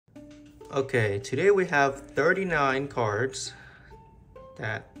Okay, today we have 39 cards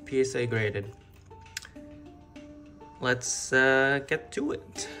that PSA graded. Let's get to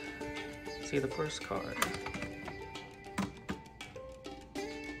it. See the first card.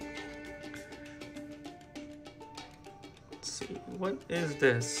 Let's see, what is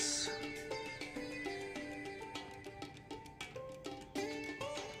this?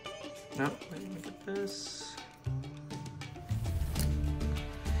 No, let me get this.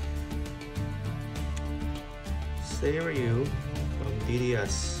 Ryu from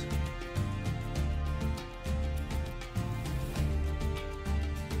DDS.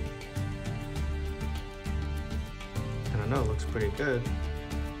 I don't know, looks pretty good.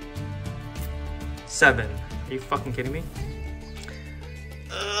 7. Are you fucking kidding me?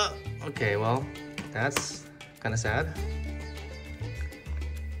 Okay, well, that's kind of sad.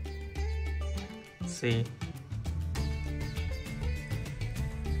 Let's see.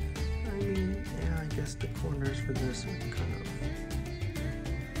 I guess the corners for this are kind of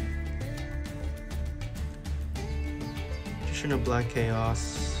Magician of Black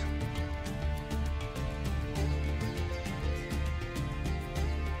Chaos.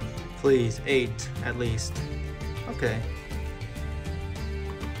 Please, 8 at least. Okay.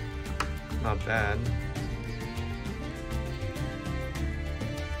 Not bad.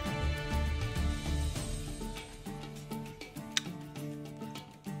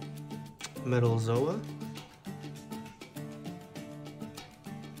 Metal Zoa.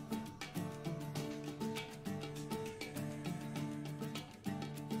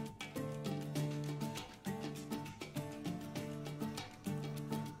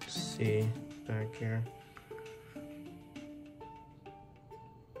 Let's see back here.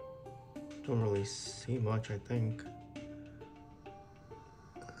 Don't really see much, I think.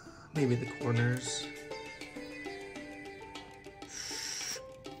 Maybe the corners.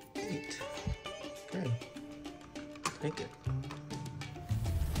 8. Okay, take it.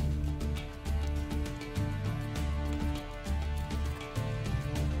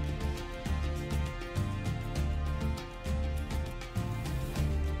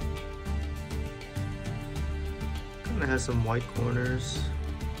 Kind of has some white corners.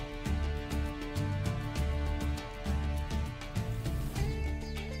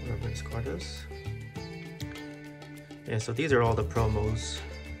 Whatever this card is. Yeah, so these are all the promo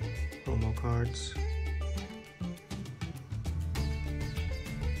cards.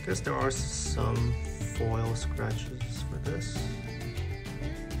 Guess there are some foil scratches for this.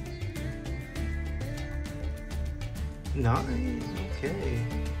 9, okay,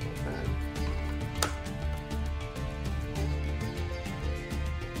 not bad.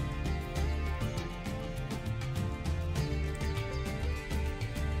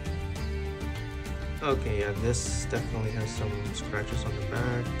 Okay, yeah, this definitely has some scratches on the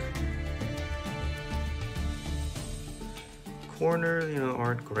back. Corners,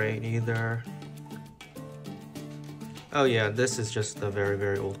 aren't great either. Oh yeah, this is just a very,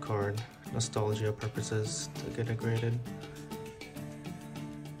 very old card. Nostalgia purposes to get it graded.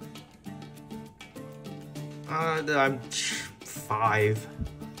 I'm 5.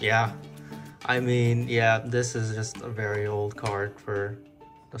 Yeah. I mean, yeah, this is just a very old card for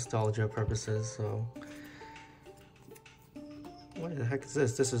nostalgia purposes, so. What the heck is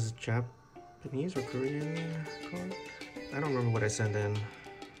this? This is Japanese or Korean card? I don't remember what I sent in.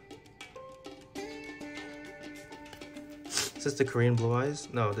 Is this the Korean Blue Eyes?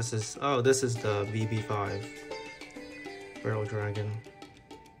 No, this is the VB5 Barrel Dragon.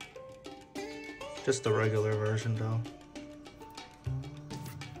 Just the regular version though.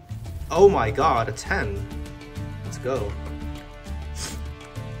 Oh my god, a 10. Let's go.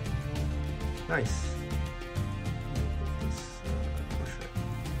 Nice.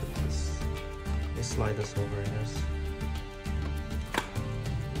 Let me slide this over, I guess.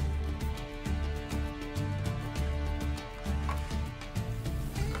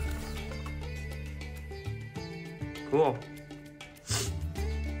 Cool.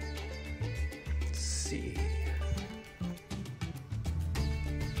 Let's see.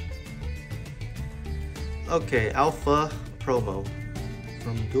 Okay, Alpha promo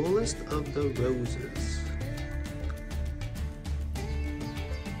from Duelist of the Roses.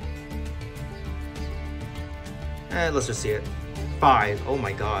 Let's just see it. 5. Oh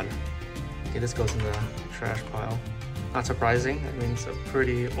my god. Okay, this goes in the trash pile. Not surprising. I mean, it's a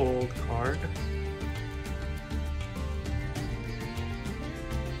pretty old card.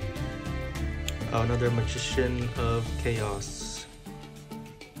 Oh, another Magician of Chaos.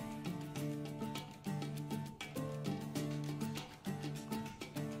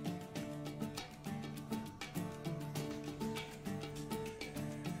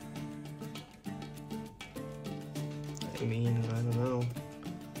 I mean, I don't know.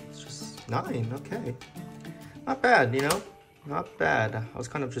 It's just 9, okay. Not bad, you know? Not bad. I was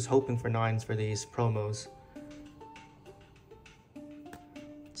kind of just hoping for 9s for these promos.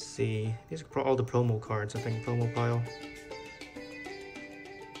 Let's see. These are all the promo cards, I think, promo pile.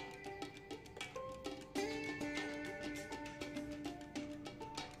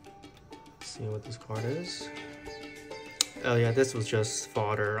 Let's see what this card is. Oh yeah, this was just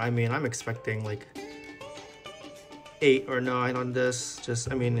fodder. I mean, I'm expecting like 8 or 9 on this.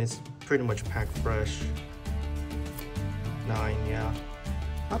 Just, I mean, it's pretty much packed fresh. 9, yeah.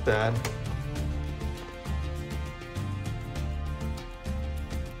 Not bad.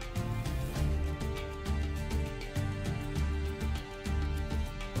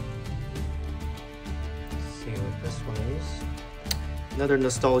 Let's see what this one is. Another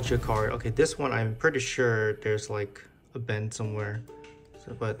nostalgia card. Okay, this one I'm pretty sure there's like a bend somewhere.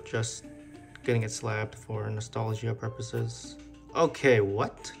 So, but just getting it slabbed for nostalgia purposes. Okay,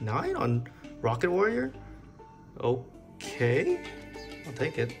 what? 9 on Rocket Warrior? Okay, I'll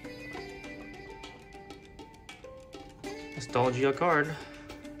take it. Nostalgia card.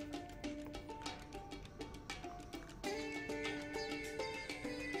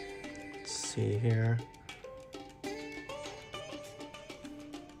 Let's see here.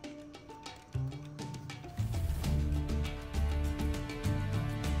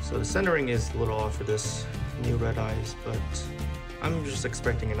 So the centering is a little off for this new Red Eyes, but I'm just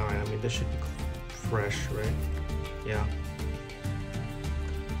expecting a 9. I mean, this should be fresh, right? Yeah.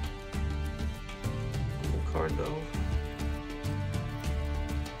 Cool card though.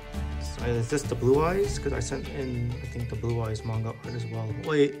 So is this the Blue Eyes? Because I sent in, I think, the Blue Eyes manga art as well.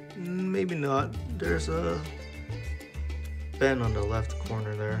 Wait, maybe not. There's a Ben on the left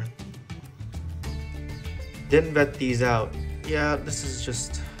corner there. Didn't vet these out. Yeah, this is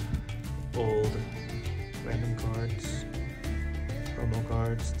just old random cards, promo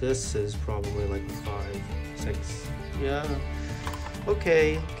cards. This is probably like a 5, 6. Yeah.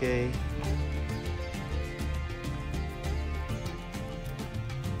 Okay.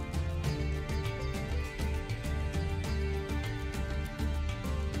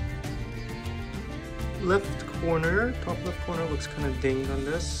 Left corner, top left corner looks kind of dinged on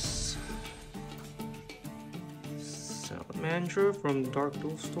this. Salamander from Dark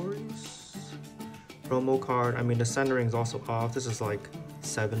Duel Stories. Promo card. I mean, the centering is also off. This is like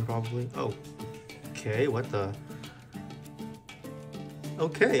 7 probably. Oh, okay. What the?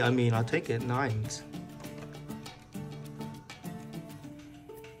 Okay, I mean, I'll take it. 9s.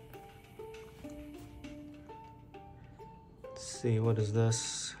 Let's see, what is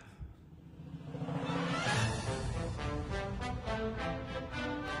this?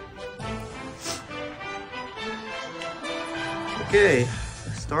 Okay,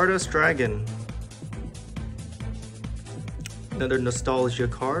 Stardust Dragon. Another nostalgia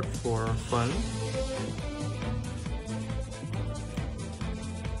card for fun.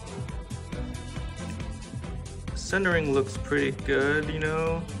 Centering looks pretty good, you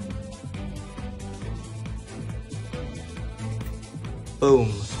know.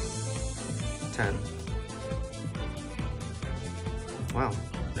 Boom. 10. Wow,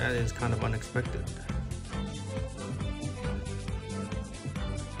 that is kind of unexpected.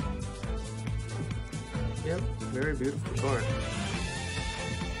 Yep, very beautiful card.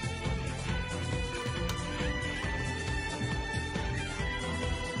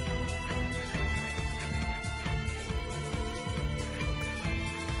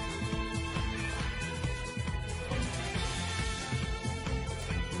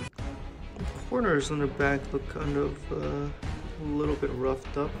 The corners on the back look kind of a little bit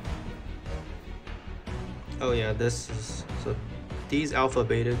roughed up. Oh yeah, this is, so these alpha,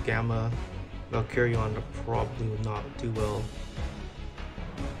 beta, gamma, Valkyrion probably would not do well.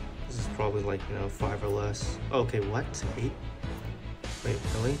 This is probably like, you know, 5 or less. Okay, what? 8? Wait,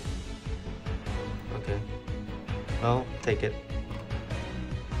 really? Okay. Well, take it.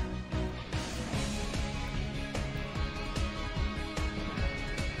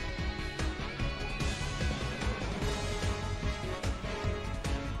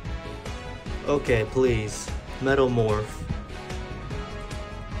 Okay, please. Metamorph.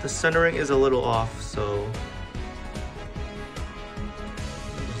 The centering is a little off, so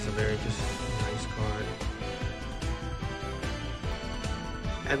this is a very just nice card.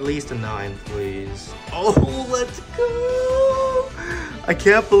 At least a 9, please. Oh, let's go! I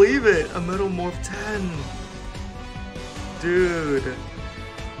can't believe it! A Metamorph 10! Dude,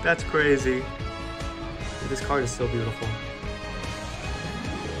 that's crazy. This card is so beautiful.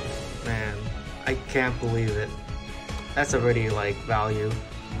 Man, I can't believe it. That's already like value.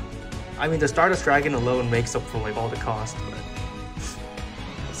 I mean, the Stardust Dragon alone makes up for like all the cost, but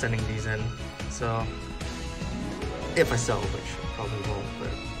sending these in. So if I sell, which probably won't,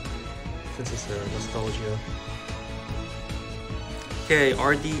 but since it's a nostalgia. Okay,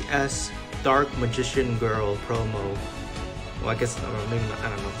 RDS Dark Magician Girl promo. Well, I guess maybe not. I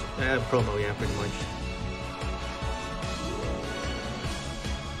don't know. Promo, yeah, pretty much.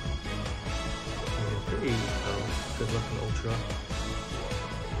 Pretty good looking Ultra.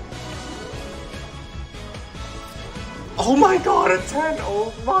 Oh my god, a 10!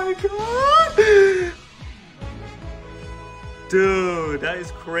 Oh my god! Dude, that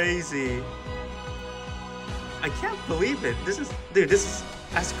is crazy. I can't believe it.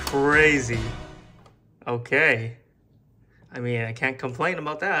 That's crazy. Okay. I mean, I can't complain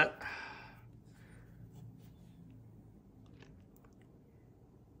about that.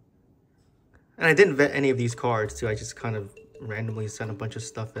 And I didn't vet any of these cards too. I just kind of randomly sent a bunch of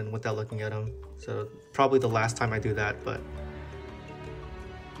stuff in without looking at them. So probably the last time I do that, but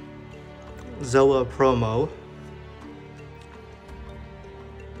Zoa promo.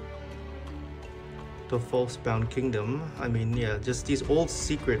 The False-Bound Kingdom. I mean, yeah, just these old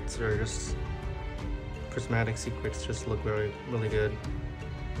secrets are just prismatic secrets just look really good.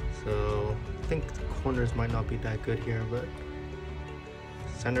 So I think the corners might not be that good here, but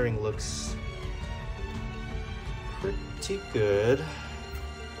centering looks pretty good.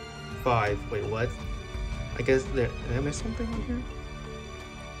 5. Wait, what? I guess did I miss something on here?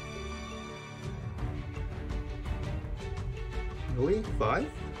 Really?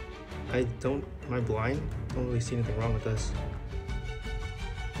 5? Am I blind? I don't really see anything wrong with this.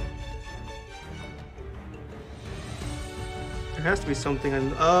 There has to be something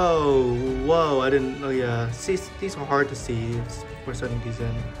oh, whoa, I didn't, oh yeah. See, these are hard to see before setting these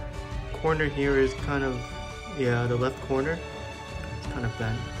in. Corner here is kind of, yeah, the left corner. It's kind of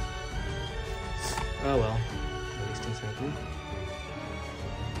bent. Oh well, these things happen.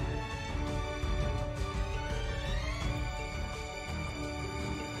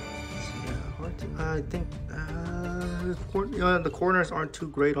 I think the corners aren't too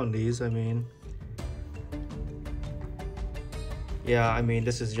great on these. I mean, yeah, I mean,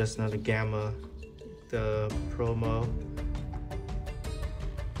 this is just another Gamma, the promo.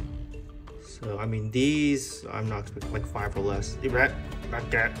 So, I mean, these, I'm not expecting like 5 or less.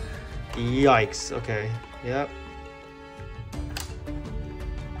 Yikes, okay, yep.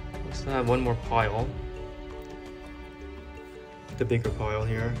 Let's have one more pile. The bigger pile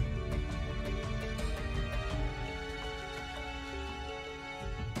here.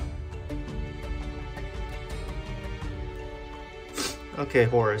 Okay,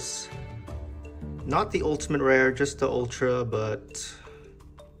 Horus. Not the ultimate rare, just the ultra, but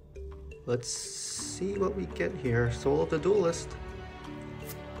let's see what we get here. Soul of the Duelist.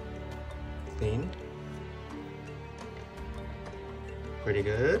 Clean. Pretty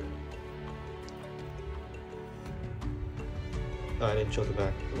good. Oh, I didn't show the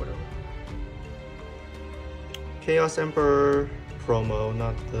back, or whatever. Chaos Emperor promo,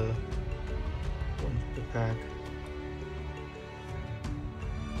 not the one for the pack.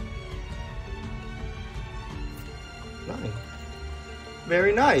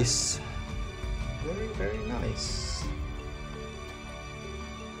 Very nice. Very nice.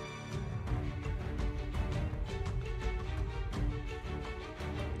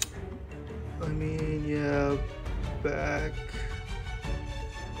 I mean, yeah, back.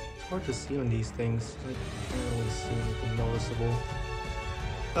 It's hard to see on these things. I can't really see anything noticeable.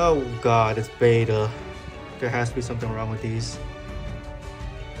 Oh god, it's beta. There has to be something wrong with these.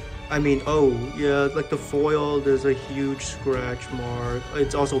 I mean, oh, yeah, like the foil, there's a huge scratch mark.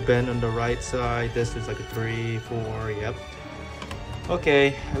 It's also bent on the right side. This is like a 3, 4, yep.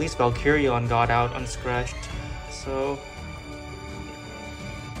 Okay, at least Valkyrion got out unscratched, so...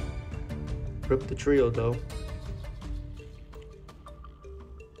 Rip the trio, though.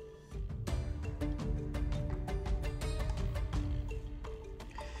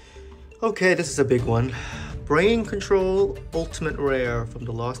 Okay, this is a big one. Brain Control Ultimate Rare from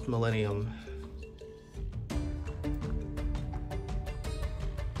the Lost Millennium.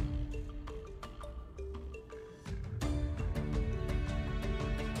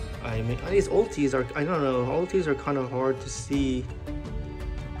 I mean, these ultis are, I don't know, ultis are kind of hard to see.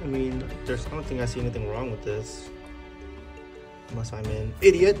 I mean, I don't think I see anything wrong with this. Unless I'm an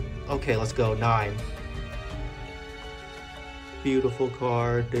idiot. Okay, let's go, 9. Beautiful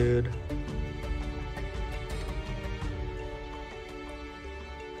card, dude.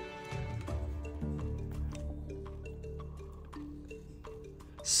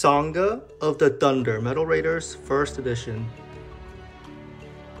 Sangha of the Thunder, Metal Raiders, 1st edition.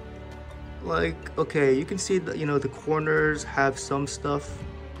 Like, okay, you can see that, you know, the corners have some stuff.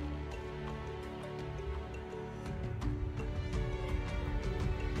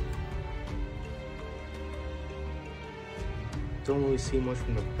 Don't really see much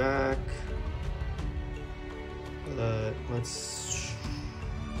from the back. Let's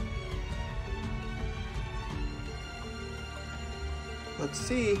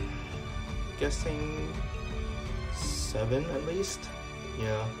see. Guessing 7 at least.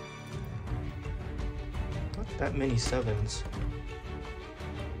 Yeah. Not that many 7s,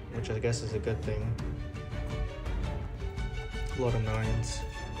 which I guess is a good thing. A lot of 9s.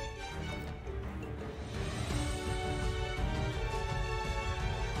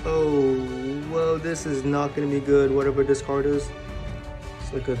 Oh, well, this is not gonna be good, whatever this card is.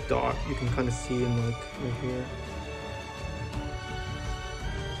 It's like a dot, you can kind of see in like right here.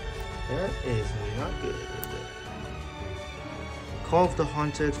 That is not good. Call of the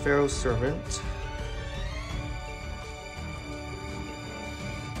Haunted Pharaoh's Servant.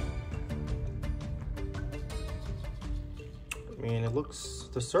 I mean, it looks,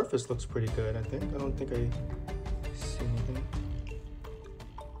 the surface looks pretty good, I think. I don't think I see anything.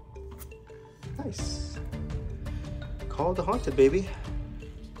 Nice. Call of the Haunted, baby.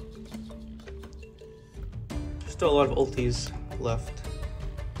 Still a lot of ultis left.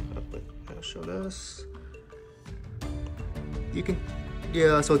 But I'll show this. You can,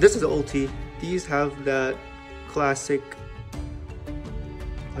 yeah, so this is the ulti. These have that classic,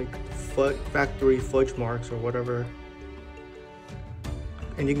 like, factory fudge marks or whatever.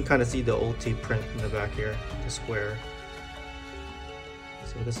 And you can kind of see the ulti print in the back here, the square.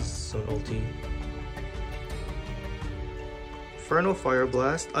 So this is an ulti. Inferno Fire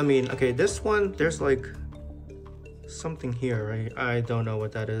Blast. I mean, okay, this one, there's like something here, right? I don't know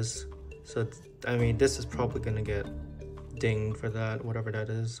what that is. So, I mean, this is probably gonna get dinged for that, whatever that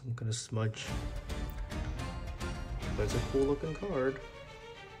is. I'm gonna smudge. But it's a cool looking card.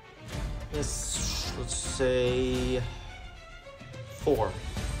 Let's say 4.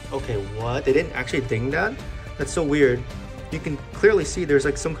 Okay, what? They didn't actually ding that? That's so weird. You can clearly see there's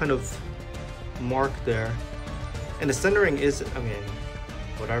like some kind of mark there. And the centering is, I mean,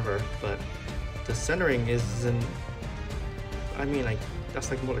 whatever, but the centering isn't, I mean, like, that's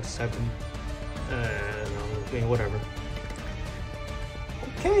like more like 7. No, I mean, whatever.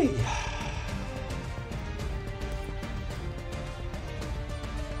 Okay.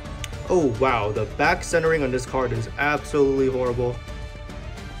 Oh, wow, the back centering on this card is absolutely horrible.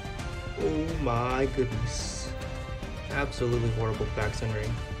 Oh my goodness. Absolutely horrible back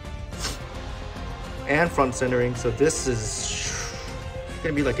centering. And front centering, so this is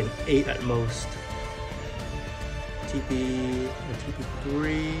gonna be like an 8 at most. TP3.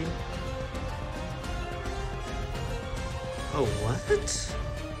 Oh, what?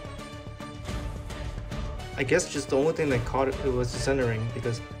 I guess just the only thing that caught it was the centering,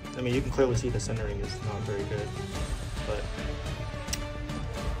 because I mean you can clearly see the centering is not very good. But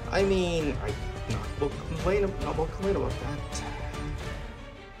I mean, I will complain about that.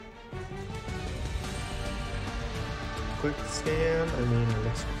 Quick scan, I mean,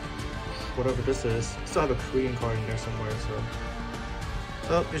 let's, whatever this is. Still have a Korean card in there somewhere, so.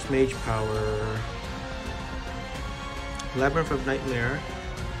 Oh, there's Mage Power. Labyrinth of Nightmare.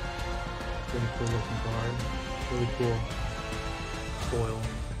 Really cool looking card. Really cool foil.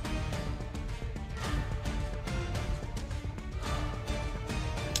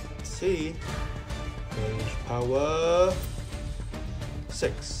 Let's see. Mage Power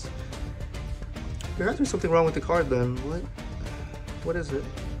 6. There has to be something wrong with the card then. What is it?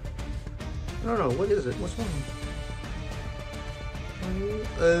 I don't know, what is it? What's wrong?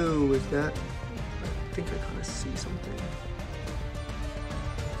 Oh, is that? I think I kind of see something.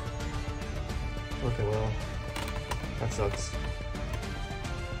 Okay, well, that sucks.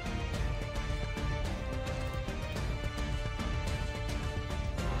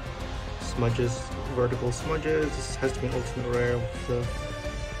 Smudges, vertical smudges. This has to be an ultimate rare with the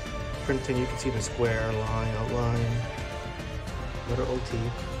printing. You can see the square line, outline. Another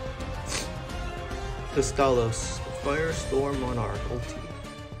ulti. The Stalos, Firestorm Monarch ulti.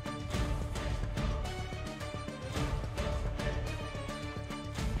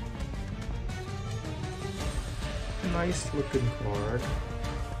 Nice looking card.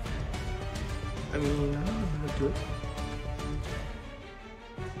 I mean, I don't know how to do it.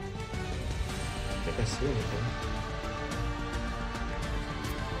 I think I see anything.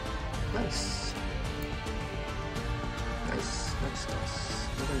 Nice. Nice.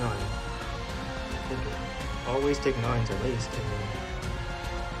 Another 9. Always take 9s at least.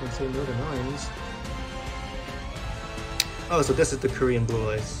 Let's say no to 9s. Oh, so this is the Korean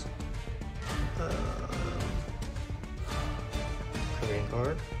Blue Eyes. Korean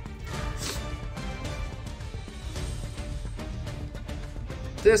card.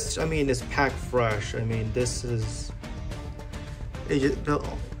 This, I mean, is packed fresh. I mean, this is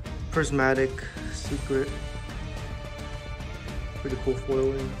the prismatic secret. Pretty cool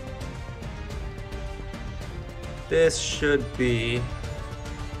foiling. This should be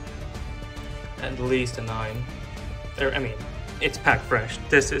at least a 9. I mean, it's packed fresh.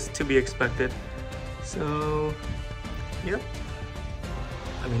 This is to be expected. So, yep.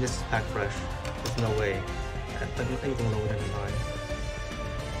 I mean, this is packed fresh. There's no way anything lower than a 9.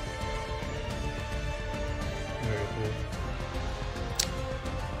 Very cool.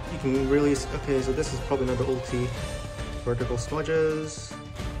 You can really, okay, so this is probably another ulti. Vertical smudges.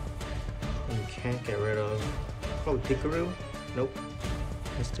 And you can't get rid of. Probably Pikachu. Nope.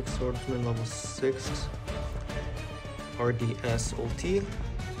 Mystic Swordsman level 6. RDS ulti.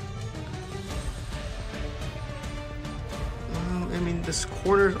 I mean, the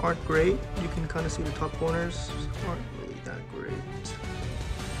corners aren't great. You can kind of see the top corners aren't really that great.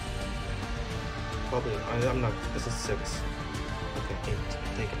 Probably, I'm not, this is 6. Okay, 8,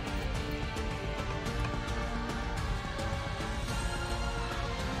 take it.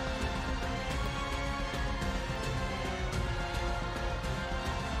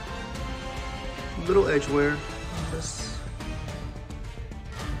 Little edge wear on this.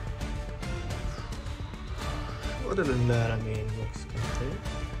 Other than that, I mean, looks good.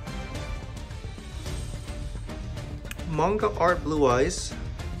 Manga art blue eyes.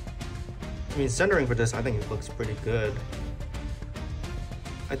 I mean, centering for this, I think it looks pretty good.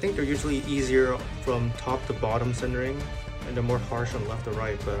 I think they're usually easier from top to bottom centering, and they're more harsh on left to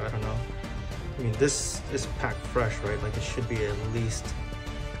right, but I don't know. I mean, this is packed fresh, right? Like, it should be at least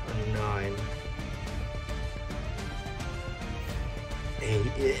a 9. 8.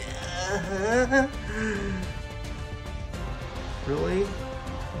 Yeah. Really?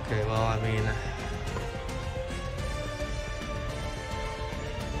 Okay, well, I mean...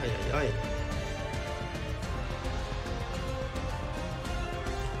 Ay.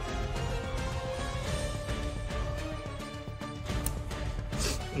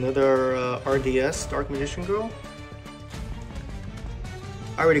 Another RDS, Dark Magician Girl.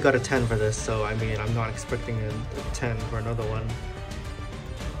 I already got a 10 for this, so I mean, I'm not expecting a 10 for another one.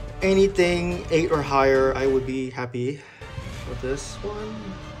 Anything 8 or higher, I would be happy with this one.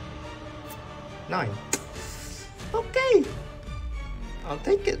 9. Okay, I'll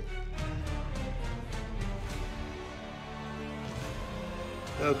take it.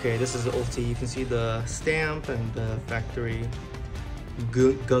 Okay, this is the ulti. You can see the stamp and the factory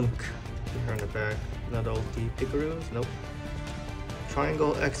gunk here on the back. Another ulti. Pikaroos? Nope.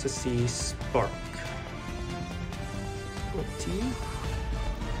 Triangle Ecstasy Spark. Ulti.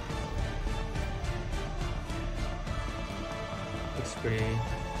 Looks pretty.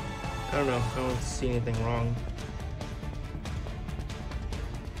 I don't know. I don't see anything wrong.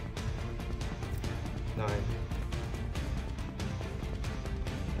 9. I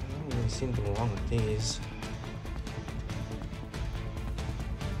don't really see anything wrong with these.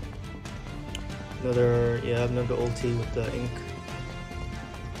 Another ulti with the ink.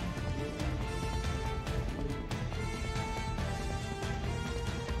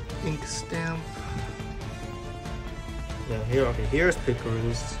 Ink stamp. Yeah, here, okay, here's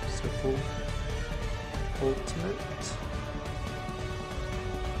Pikaru's Circle Ultimate.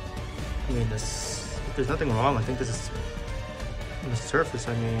 I mean, this, there's nothing wrong. I think this is, on the surface,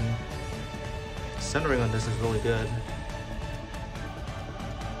 I mean, centering on this is really good.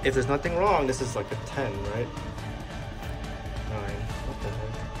 If there's nothing wrong, this is like a 10, right? 9. What the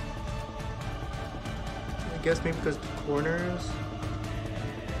heck? I guess maybe because the corners.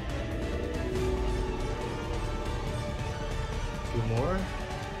 A few more.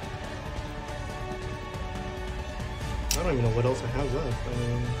 I don't even know what else I have left. I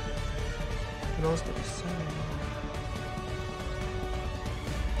mean, what else did I say?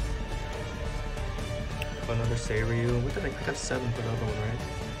 Another Seiryu. What did I got 7 for the other one, right?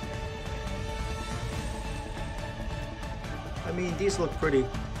 I mean, these look pretty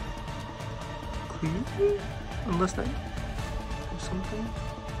clean, unless I do something.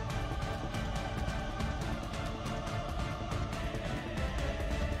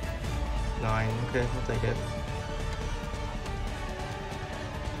 Nine. Okay, I'll take it.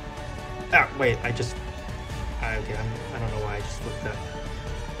 Ah, wait, okay, I don't know why I just looked at,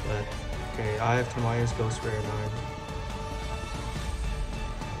 but okay, I have Tamaya's Ghost Rare 9.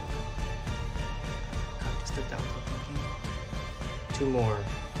 God, just the down. 2 more.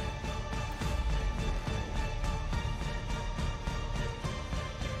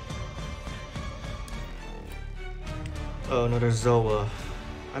 Oh, another Zoa.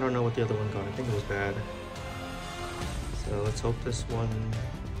 I don't know what the other one got. I think it was bad. So let's hope this one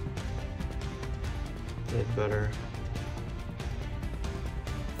did better.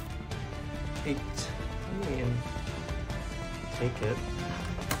 8. I mean, take it.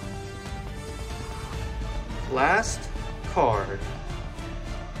 Last card.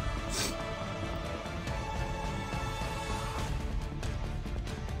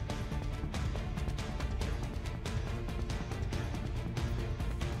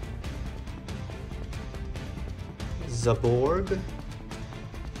 Zaborg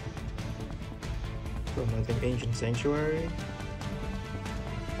from, I think, Ancient Sanctuary.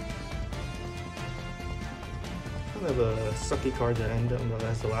 Kind of a sucky card to end up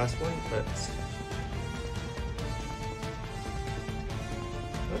as the last one, but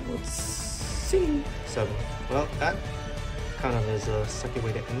let's see. 7. Well, that kind of is a sucky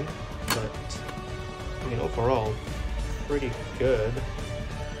way to end, but I mean, overall, pretty good.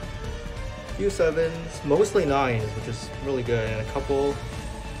 Few 7s, mostly 9s, which is really good, and a couple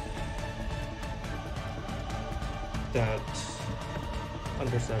that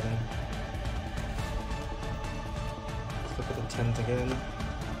under 7. Let's look at the 10s again.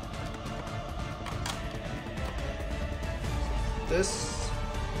 This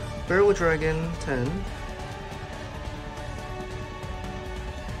Barrel Dragon 10.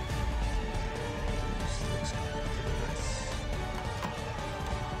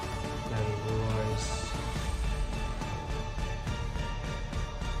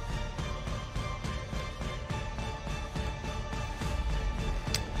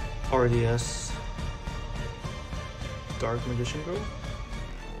 RDS Dark Magician Girl.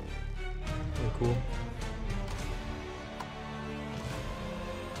 Really cool.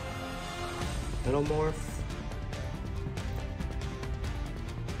 Metamorph.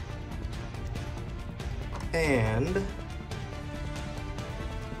 And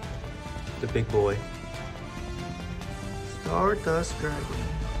the big boy. Stardust Dragon.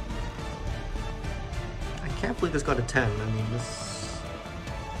 I can't believe this got a 10. I mean, this.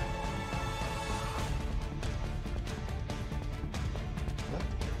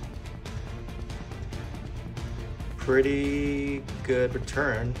 Pretty good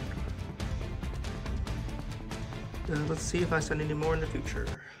return. Let's see if I send any more in the future.